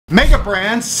Mega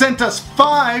Brands sent us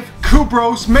 5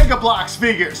 Kubros Mega Bloks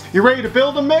figures. You ready to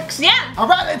build them, Mixx? Yeah.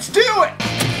 Alright, let's do it!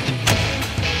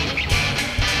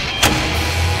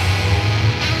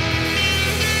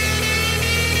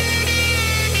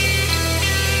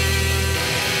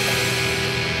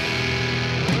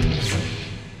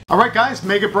 Alright guys,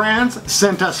 Mega Brands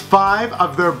sent us 5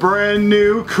 of their brand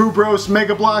new Kubros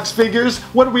Mega Bloks figures.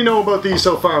 What do we know about these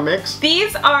so far, Mixx?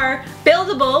 These are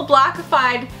buildable,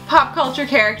 blockified pop culture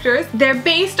characters. They're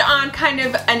based on kind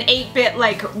of an 8-bit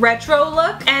like retro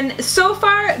look, and so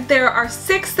far there are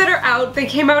 6 that are out. They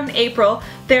came out in April.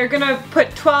 They're gonna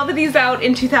put 12 of these out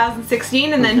in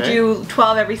 2016 and then do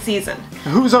 12 every season.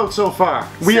 Who's out so far?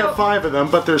 We have 5 of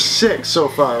them, but there's 6 so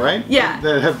far, right? Yeah.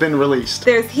 That have been released.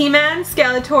 There's He-Man,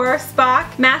 Skeletor,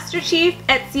 Spock, Master Chief,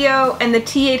 Ezio, and the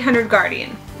T-800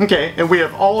 Guardian. Okay, and we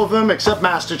have all of them except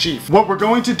Master Chief. What we're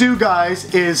going to do,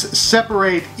 guys, is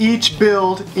separate each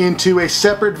build into a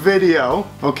separate video,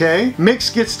 okay?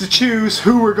 Mixx gets to choose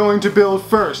who we're going to build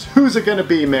first. Who's it gonna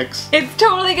be, Mixx? It's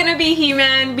totally gonna be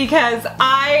He-Man because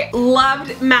I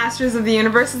loved Masters of the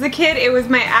Universe as a kid. It was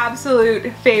my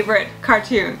absolute favorite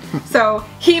cartoon. So,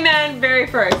 He-Man very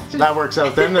first. That works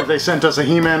out then, that they sent us a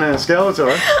He-Man and a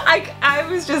Skeletor. I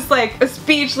was just like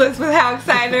speechless with how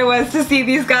excited I was to see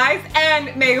these guys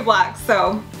and Mega Bloks,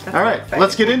 so that's Alright,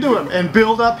 let's get into them and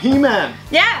build up He-Man.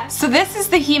 Yeah! So this is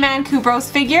the He-Man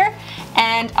Kubros figure,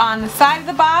 and on the side of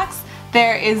the box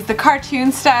there is the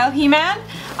cartoon style He-Man.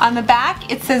 On the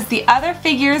back it says the other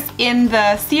figures in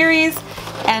the series,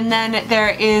 and then there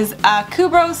is a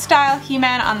Kubros style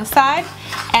He-Man on the side,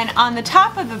 and on the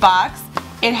top of the box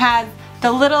it has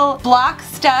the little block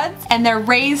studs, and they're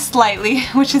raised slightly,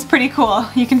 which is pretty cool.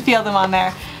 You can feel them on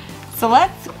there. So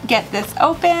let's get this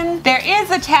open. There is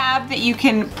a tab that you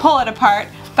can pull it apart,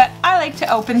 but I like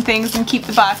to open things and keep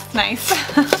the box nice.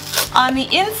 On the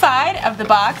inside of the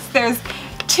box, there's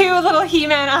 2 little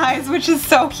He-Man eyes, which is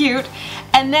so cute.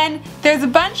 And then there's a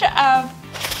bunch of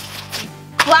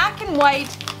black and white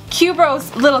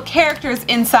Kubros little characters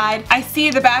inside. I see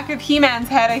the back of He-Man's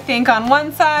head, I think, on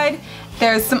one side.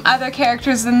 There's some other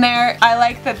characters in there. I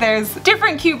like that there's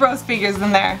different Kubros figures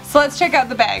in there. So let's check out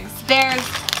the bags. There's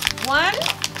 1,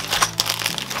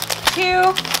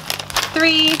 2,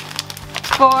 3,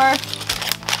 4,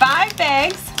 5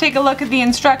 bags. Take a look at the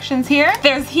instructions here.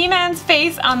 There's He-Man's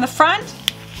face on the front.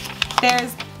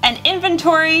 There's an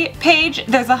inventory page.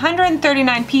 There's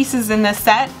 139 pieces in this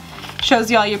set.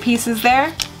 Shows you all your pieces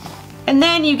there. And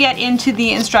then you get into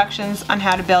the instructions on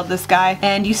how to build this guy.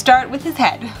 And you start with his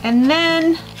head. And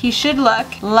then he should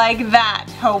look like that,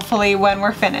 hopefully, when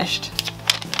we're finished.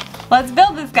 Let's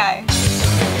build this guy.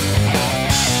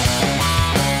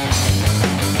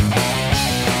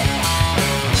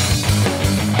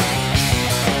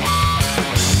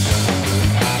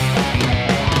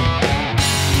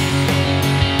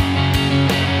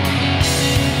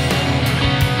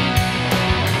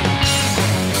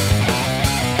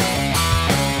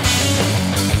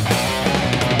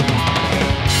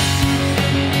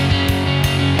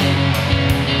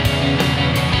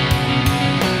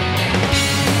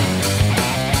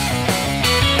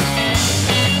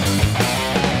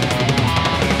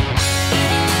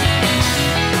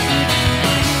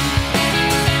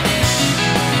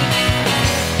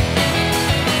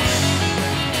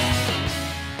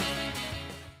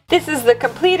 This is the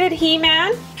completed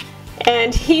He-Man,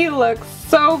 and he looks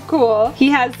so cool. He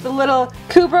has the little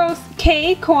Kubros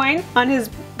K coin on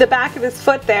the back of his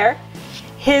foot there.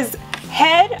 His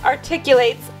head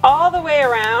articulates all the way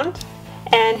around,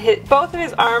 and both of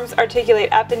his arms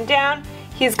articulate up and down.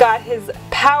 He's got his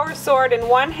power sword in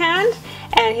one hand,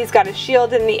 and he's got a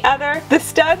shield in the other. The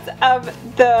studs of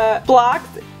the blocks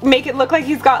make it look like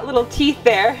he's got little teeth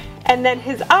there, and then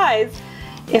his eyes,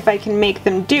 if I can make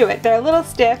them do it. They're a little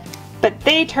stiff, but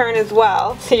they turn as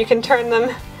well. So you can turn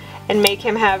them and make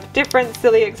him have different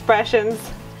silly expressions,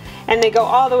 and they go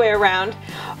all the way around.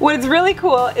 What is really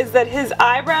cool is that his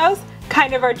eyebrows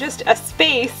kind of are just a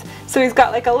space, so he's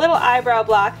got like a little eyebrow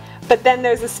block, but then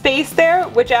there's a space there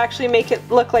which actually make it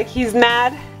look like he's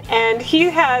mad, and he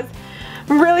has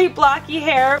really blocky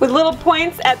hair with little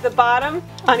points at the bottom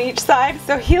on each side,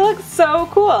 so he looks so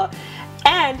cool.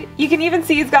 And you can even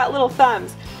see he's got little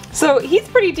thumbs. So he's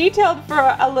pretty detailed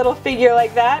for a little figure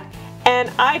like that,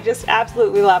 and I just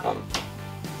absolutely love him.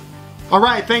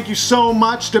 Alright, thank you so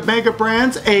much to Mega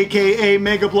Brands, aka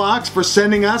Mega Bloks, for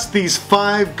sending us these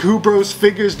 5 Kubros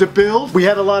figures to build. We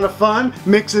had a lot of fun.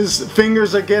 Mixx's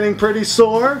fingers are getting pretty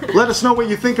sore. Let us know what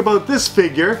you think about this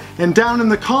figure, and down in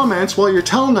the comments while you're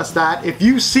telling us that, if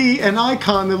you see an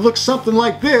icon that looks something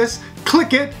like this,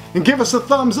 click it and give us a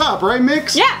thumbs up, right,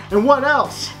 Mixx? Yeah. And what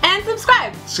else? And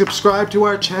subscribe. Subscribe to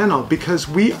our channel because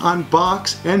we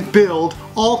unbox and build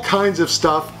all kinds of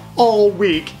stuff all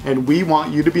week, and we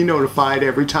want you to be notified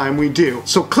every time we do.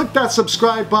 So click that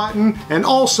subscribe button, and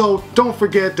also don't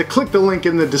forget to click the link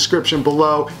in the description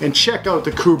below and check out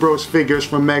the Kubros figures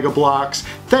from Mega Bloks.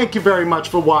 Thank you very much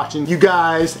for watching. You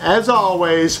guys, as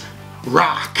always,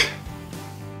 rock!